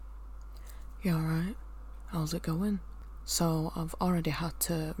You alright? How's it going? So I've already had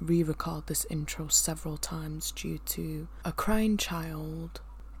to re-record this intro several times due to a crying child,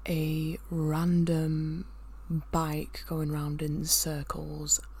 a random bike going round in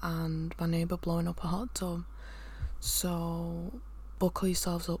circles, and my neighbour blowing up a hot tub. So buckle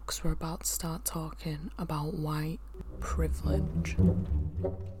yourselves up because we're about to start talking about white privilege.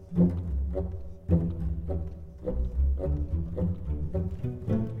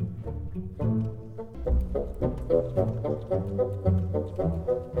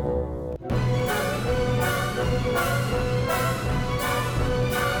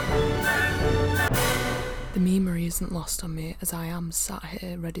 The memery isn't lost on me as I am sat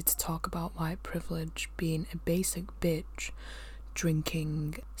here ready to talk about white privilege being a basic bitch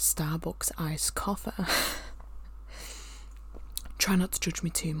drinking Starbucks iced coffee. Try not to judge me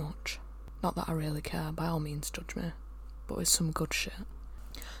too much. Not that I really care, by all means judge me, but it's some good shit.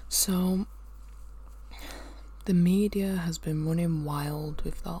 So, the media has been running wild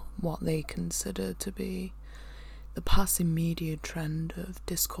with what they consider to be the passing media trend of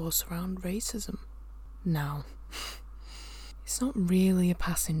discourse around racism. Now, it's not really a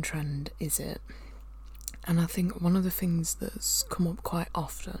passing trend, is it? And I think one of the things that's come up quite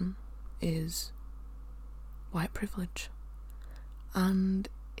often is white privilege. And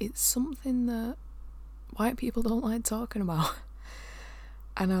it's something that white people don't like talking about.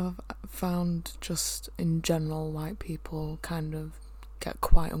 And I've found just in general white people kind of get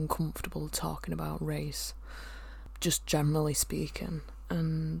quite uncomfortable talking about race, just generally speaking.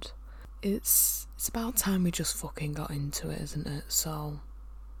 And it's about time we just fucking got into it, isn't it? So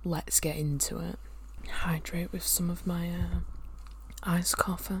let's get into it. Hydrate with some of my iced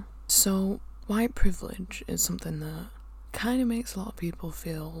coffee. So white privilege is something that kind of makes a lot of people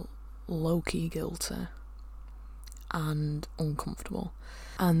feel low-key guilty and uncomfortable.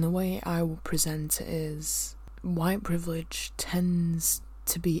 And the way I will present it is white privilege tends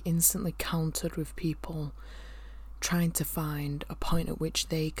to be instantly countered with people trying to find a point at which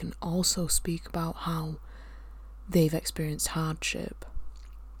they can also speak about how they've experienced hardship.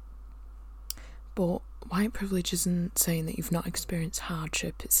 But white privilege isn't saying that you've not experienced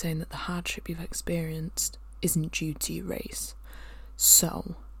hardship, it's saying that the hardship you've experienced isn't due to your race.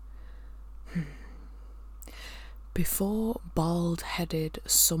 So, before bald-headed,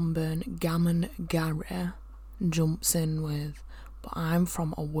 sunburned Gammon Gary jumps in with, but I'm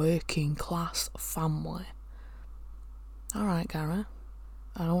from a working class family. Alright, Gary,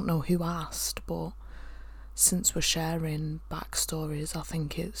 I don't know who asked, but since we're sharing backstories, I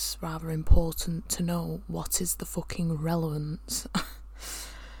think it's rather important to know what is the fucking relevance.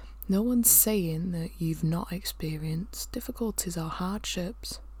 No one's saying that you've not experienced difficulties or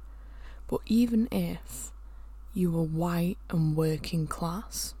hardships, but even if you are white and working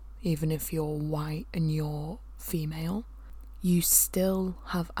class, even if you're white and you're female, you still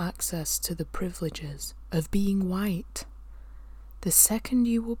have access to the privileges of being white. The second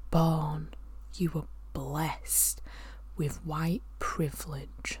you were born, you were blessed with white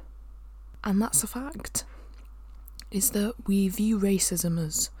privilege. And that's a fact. Is that we view racism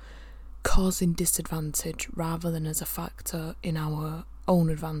as causing disadvantage rather than as a factor in our own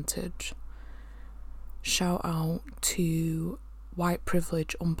advantage. Shout out to white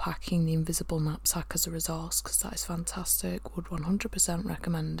privilege unpacking the invisible knapsack as a resource, because that is fantastic, would 100%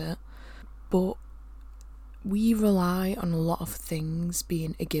 recommend it. But we rely on a lot of things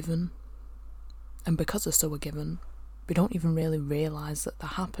being a given, and because they're so a given, we don't even really realise that they're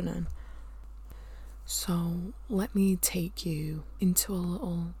happening. So let me take you into a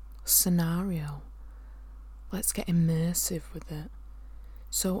little scenario. Let's get immersive with it.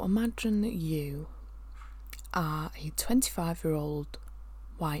 So imagine that you are a 25-year-old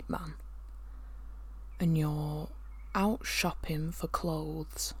white man and you're out shopping for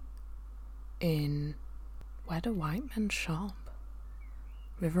clothes in, where do white men shop?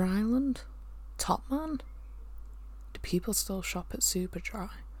 River Island? Topman? Do people still shop at Superdry?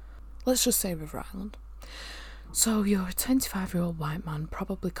 Let's just say River Island. So you're a 25-year-old white man,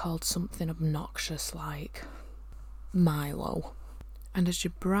 probably called something obnoxious like Milo. And as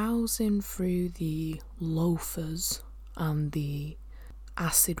you're browsing through the loafers and the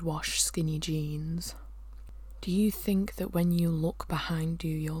acid wash skinny jeans, do you think that when you look behind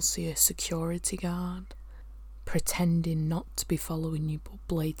you you'll see a security guard pretending not to be following you but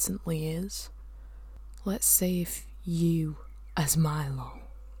blatantly is? Let's say if you, as Milo,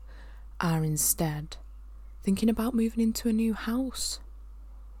 are instead thinking about moving into a new house.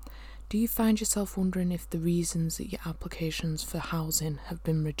 Do you find yourself wondering if the reasons that your applications for housing have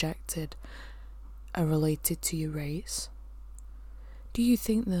been rejected are related to your race? Do you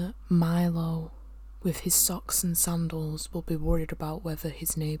think that Milo, with his socks and sandals, will be worried about whether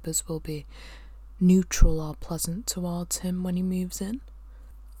his neighbours will be neutral or pleasant towards him when he moves in?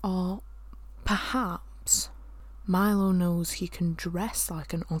 Or perhaps Milo knows he can dress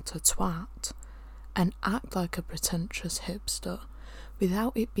like an utter twat and act like a pretentious hipster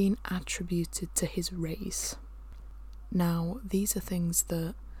without it being attributed to his race. Now, these are things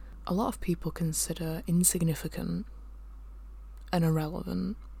that a lot of people consider insignificant and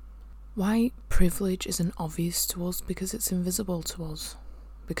irrelevant. White privilege isn't obvious to us because it's invisible to us,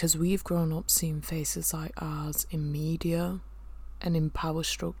 because we've grown up seeing faces like ours in media and in power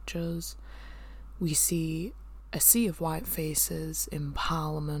structures. We see a sea of white faces in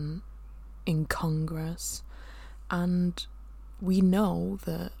Parliament, in Congress, and we know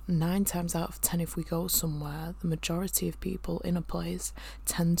that 9 times out of 10 if we go somewhere, the majority of people in a place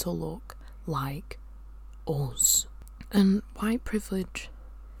tend to look like us. And white privilege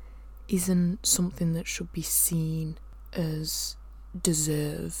isn't something that should be seen as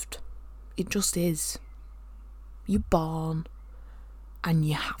deserved. It just is. You're born and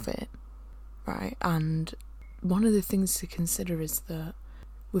you have it, right? And one of the things to consider is that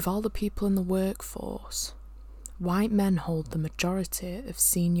with all the people in the workforce, white men hold the majority of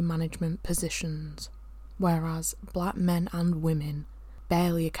senior management positions, whereas black men and women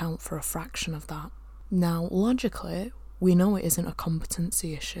barely account for a fraction of that. Now, logically, we know it isn't a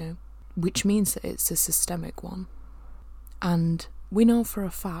competency issue, which means that it's a systemic one. And we know for a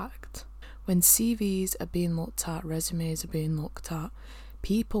fact, when CVs are being looked at, resumes are being looked at,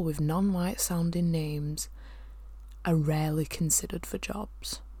 people with non-white sounding names are rarely considered for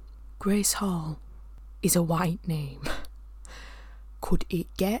jobs. Grace Hall is a white name. Could it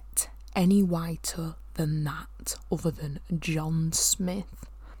get any whiter than that, other than John Smith?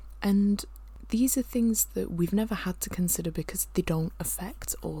 And these are things that we've never had to consider because they don't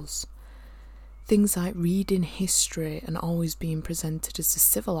affect us. Things like reading history and always being presented as a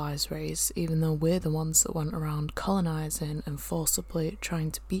civilised race, even though we're the ones that went around colonising and forcibly trying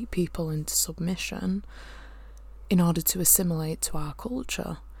to beat people into submission in order to assimilate to our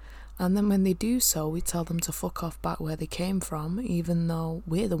culture. And then when they do so, we tell them to fuck off back where they came from, even though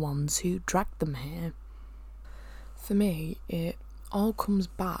we're the ones who dragged them here. For me, it all comes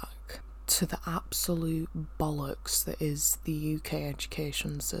back to the absolute bollocks that is the UK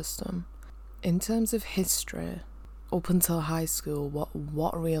education system. In terms of history, up until high school,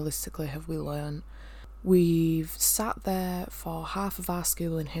 what realistically have we learned? We've sat there for half of our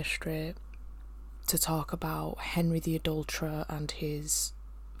school in history to talk about Henry the Adulterer and his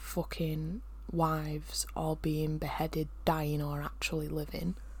fucking wives all being beheaded, dying or actually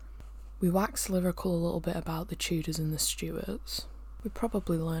living. We waxed lyrical a little bit about the Tudors and the Stuarts. We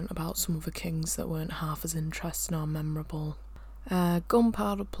probably learnt about some other kings that weren't half as interesting or memorable.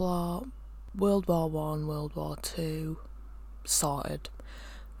 Gunpowder Plot, World War I, World War II, sorted,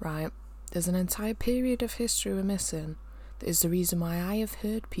 right? There's an entire period of history we're missing that is the reason why I have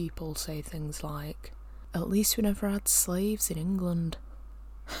heard people say things like, at least we never had slaves in England.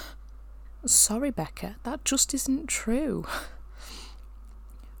 Sorry, Becca, that just isn't true.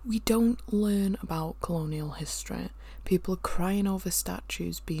 We don't learn about colonial history. People are crying over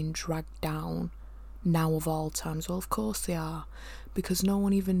statues being dragged down now of all times. Well, of course they are, because no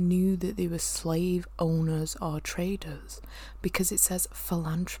one even knew that they were slave owners or traders, because it says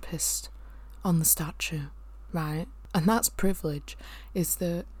philanthropist on the statue, right? And that's privilege, is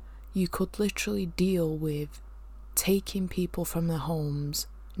that you could literally deal with taking people from their homes,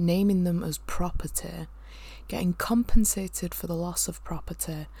 naming them as property, getting compensated for the loss of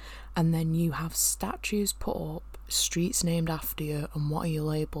property, and then you have statues put up, streets named after you, and what are you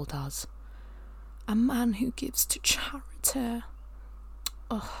labelled as? A man who gives to charity.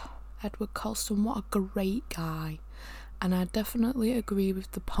 Oh, Edward Colston, what a great guy. And I definitely agree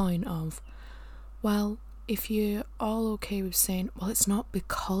with the point of, well, if you're all okay with saying, well, it's not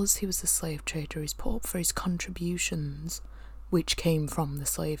because he was a slave trader, he's put up for his contributions, which came from the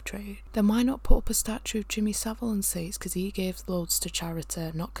slave trade, then why not put up a statue of Jimmy Savile and say it's because he gave loads to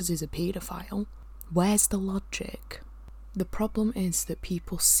charity, not because he's a paedophile? Where's the logic? The problem is that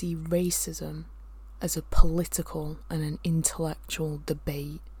people see racism as a political and an intellectual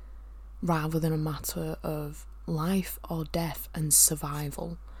debate rather than a matter of life or death and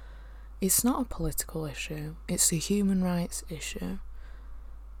survival. It's not a political issue, it's a human rights issue.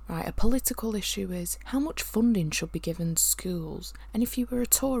 Right, a political issue is how much funding should be given to schools, and if you were a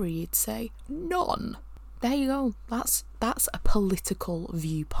Tory you'd say none. There you go, that's a political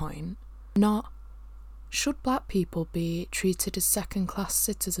viewpoint. Not should black people be treated as second-class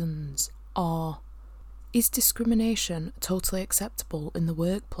citizens, or Is discrimination totally acceptable in the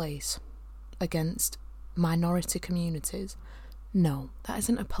workplace against minority communities? No, that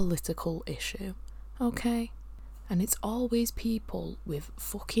isn't a political issue, okay? And it's always people with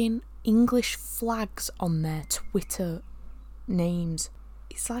fucking English flags on their Twitter names.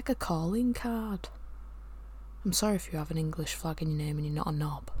 It's like a calling card. I'm sorry if you have an English flag in your name and you're not a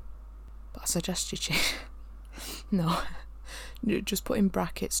knob, but I suggest you change. No, just put in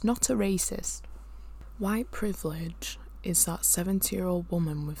brackets, not a racist. White privilege is that 70-year-old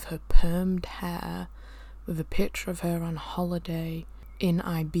woman with her permed hair, with a picture of her on holiday in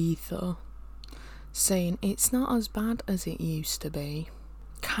Ibiza, saying it's not as bad as it used to be.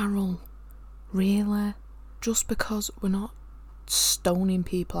 Carol, really? Just because we're not stoning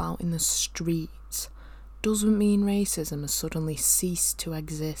people out in the streets doesn't mean racism has suddenly ceased to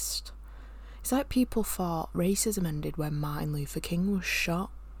exist. It's like people thought racism ended when Martin Luther King was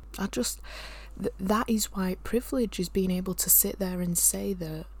shot. That is white privilege, is being able to sit there and say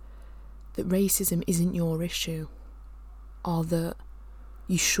that racism isn't your issue, or that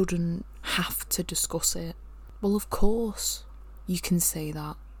you shouldn't have to discuss it. Well, of course you can say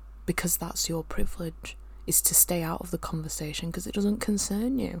that, because that's your privilege, is to stay out of the conversation because it doesn't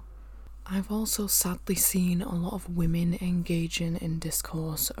concern you. I've also sadly seen a lot of women engaging in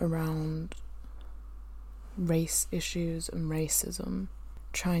discourse around race issues and racism,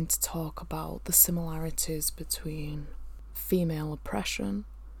 trying to talk about the similarities between female oppression,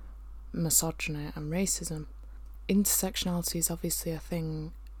 misogyny and racism. Intersectionality is obviously a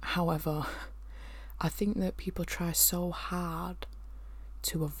thing. However, I think that people try so hard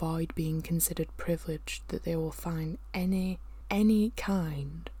to avoid being considered privileged that they will find any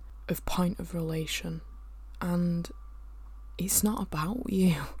kind of point of relation, and it's not about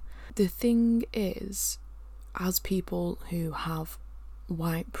you. The thing is, as people who have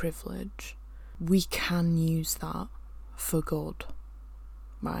white privilege, we can use that for good,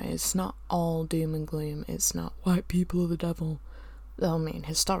 right? It's not all doom and gloom. It's not white people are the devil. I mean,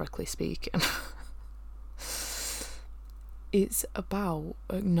 historically speaking. It's about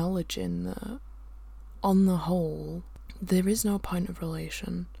acknowledging that, on the whole, there is no point of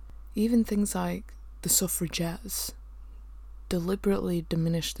relation. Even things like the suffragettes deliberately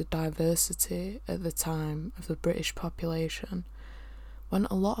diminished the diversity at the time of the British population, when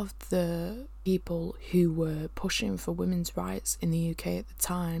a lot of the people who were pushing for women's rights in the UK at the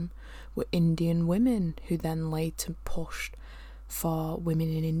time were Indian women, who then later pushed for women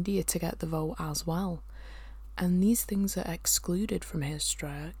in India to get the vote as well. And these things are excluded from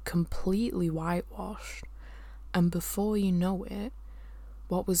history, completely whitewashed, and before you know it,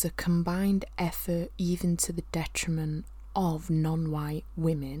 what was a combined effort, even to the detriment of non-white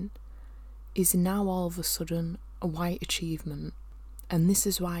women, is now all of a sudden a white achievement. And this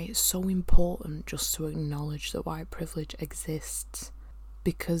is why it's so important just to acknowledge that white privilege exists,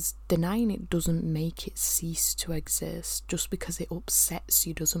 because denying it doesn't make it cease to exist. Just because it upsets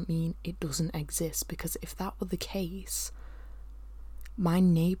you doesn't mean it doesn't exist, because if that were the case, my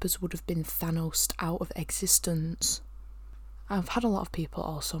neighbours would have been Thanos'd out of existence. I've had a lot of people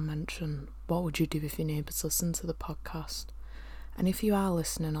also mention, what would you do if your neighbours listened to the podcast? And if you are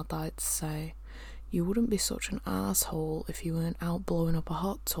listening, I'd like to say, you wouldn't be such an arsehole if you weren't out blowing up a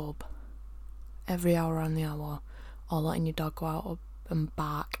hot tub every hour on the hour, or letting your dog go out and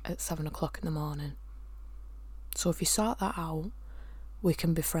bark at 7 o'clock in the morning. So if you sort that out, we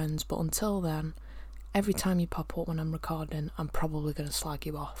can be friends, but until then, every time you pop up when I'm recording, I'm probably going to slag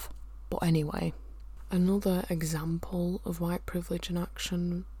you off. But anyway, another example of white privilege in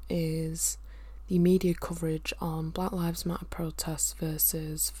action is the media coverage on Black Lives Matter protests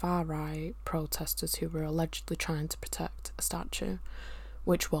versus far-right protesters who were allegedly trying to protect a statue,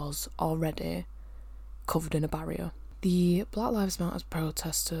 which was already covered in a barrier. The Black Lives Matter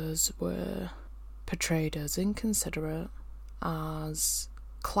protesters were portrayed as inconsiderate, as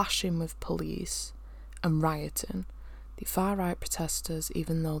clashing with police and rioting. The far-right protesters,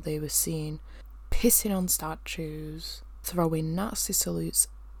 even though they were seen pissing on statues, throwing Nazi salutes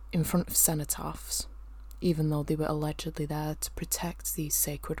in front of cenotaphs, even though they were allegedly there to protect these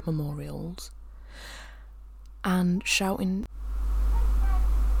sacred memorials, and shouting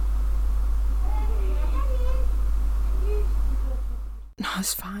no,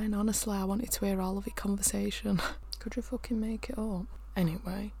 it's fine, honestly, I wanted to hear all of your conversation. Could you fucking make it up?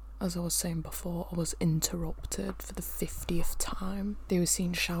 Anyway, as I was saying before, I was interrupted for the 50th time. They were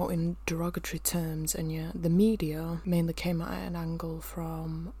seen shouting derogatory terms, and yet the media mainly came at an angle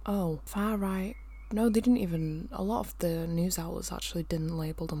from, far right. No, they didn't even, a lot of the news outlets actually didn't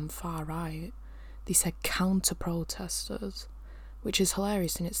label them far right. They said counter-protesters, which is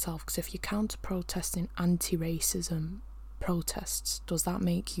hilarious in itself, because if you're counter-protesting anti-racism protests, does that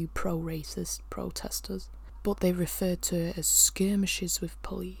make you pro-racist protesters? But they referred to it as skirmishes with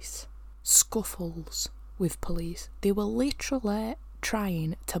police, scuffles with police. They were literally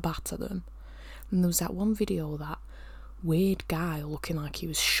trying to batter them. And there was that one video of that weird guy looking like he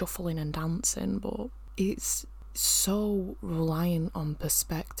was shuffling and dancing, but it's so reliant on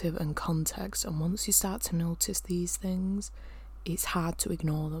perspective and context, and once you start to notice these things, it's hard to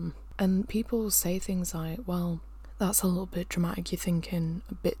ignore them. And people say things like, well, that's a little bit dramatic, you're thinking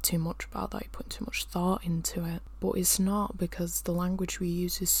a bit too much about that, you're putting too much thought into it. But it's not, because the language we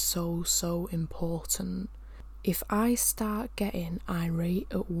use is so important. If I start getting irate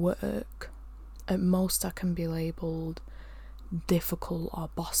at work, at most I can be labelled difficult or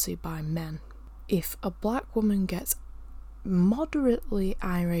bossy by men. If a black woman gets moderately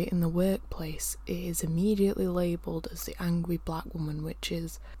irate in the workplace, it is immediately labelled as the angry black woman, which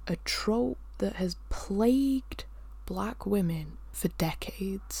is a trope that has plagued black women for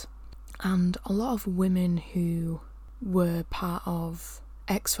decades. And a lot of women who were part of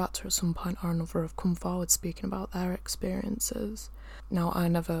X Factor at some point or another have come forward speaking about their experiences. Now, I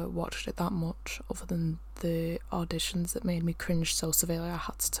never watched it that much, other than the auditions that made me cringe so severely I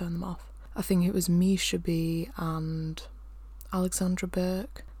had to turn them off. I think it was Misha B and Alexandra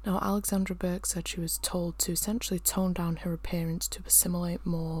Burke. Now, Alexandra Burke said she was told to essentially tone down her appearance to assimilate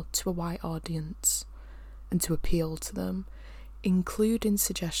more to a white audience and to appeal to them, including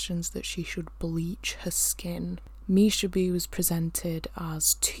suggestions that she should bleach her skin. Misha B was presented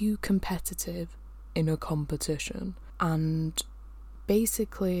as too competitive in a competition and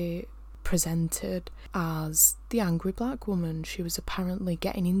basically presented as the angry black woman. She was apparently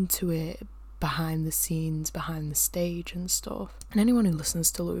getting into it behind the scenes, behind the stage and stuff. And anyone who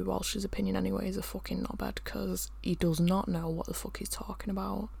listens to Louis Walsh's opinion anyway is a fucking knobhead, because he does not know what the fuck he's talking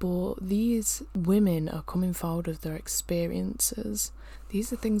about. But these women are coming forward with their experiences.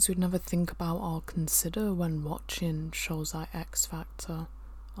 These are things we'd never think about or consider when watching shows like X Factor.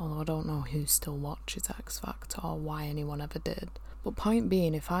 Although I don't know who still watches X Factor or why anyone ever did. But point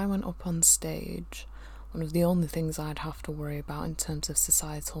being, if I went up on stage, one of the only things I'd have to worry about in terms of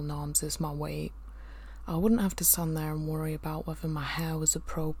societal norms is my weight. I wouldn't have to stand there and worry about whether my hair was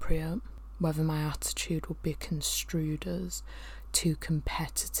appropriate, whether my attitude would be construed as too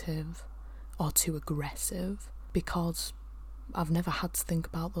competitive or too aggressive, because I've never had to think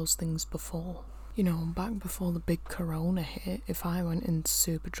about those things before. You know, back before the big corona hit, if I went into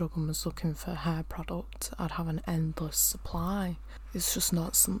Superdrug and was looking for a hair product, I'd have an endless supply. It's just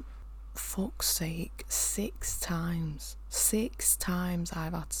not some... Fuck's sake, 6 times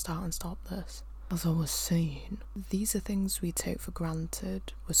I've had to start and stop this. As I was saying, these are things we take for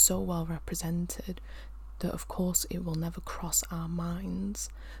granted. We're so well represented that of course it will never cross our minds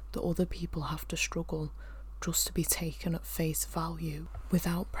that other people have to struggle just to be taken at face value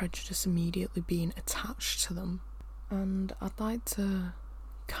without prejudice immediately being attached to them. And I'd like to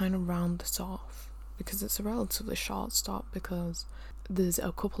kind of round this off, because it's a relatively short stop, because there's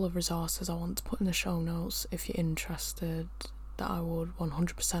a couple of resources I want to put in the show notes if you're interested, that I would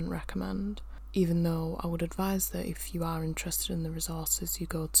 100% recommend, even though I would advise that if you are interested in the resources, you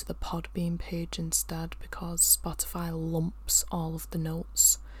go to the Podbean page instead, because Spotify lumps all of the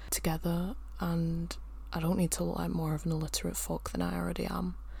notes together and I don't need to look like more of an illiterate fuck than I already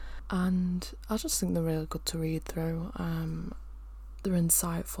am. And I just think they're really good to read through. They're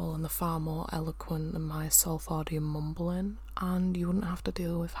insightful and they're far more eloquent than my self-audio mumbling, and you wouldn't have to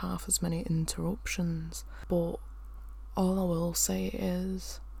deal with half as many interruptions. But all I will say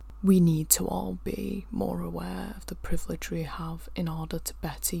is, we need to all be more aware of the privilege we have in order to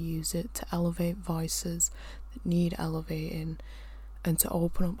better use it to elevate voices that need elevating, and to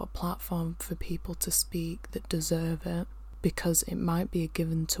open up a platform for people to speak that deserve it, because it might be a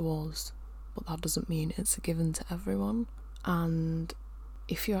given to us, but that doesn't mean it's a given to everyone. And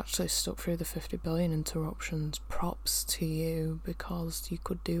if you actually stuck through the 50 billion interruptions, props to you, because you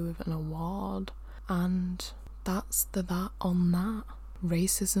could do with an award. And that's that on that.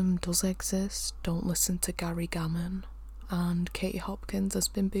 Racism does exist. Don't listen to Gary Gammon. And Katie Hopkins has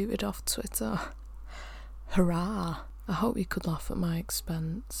been booted off Twitter. Hurrah! I hope you could laugh at my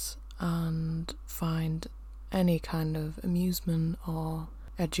expense and find any kind of amusement or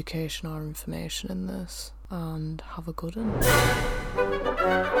education or information in this, and have a good one.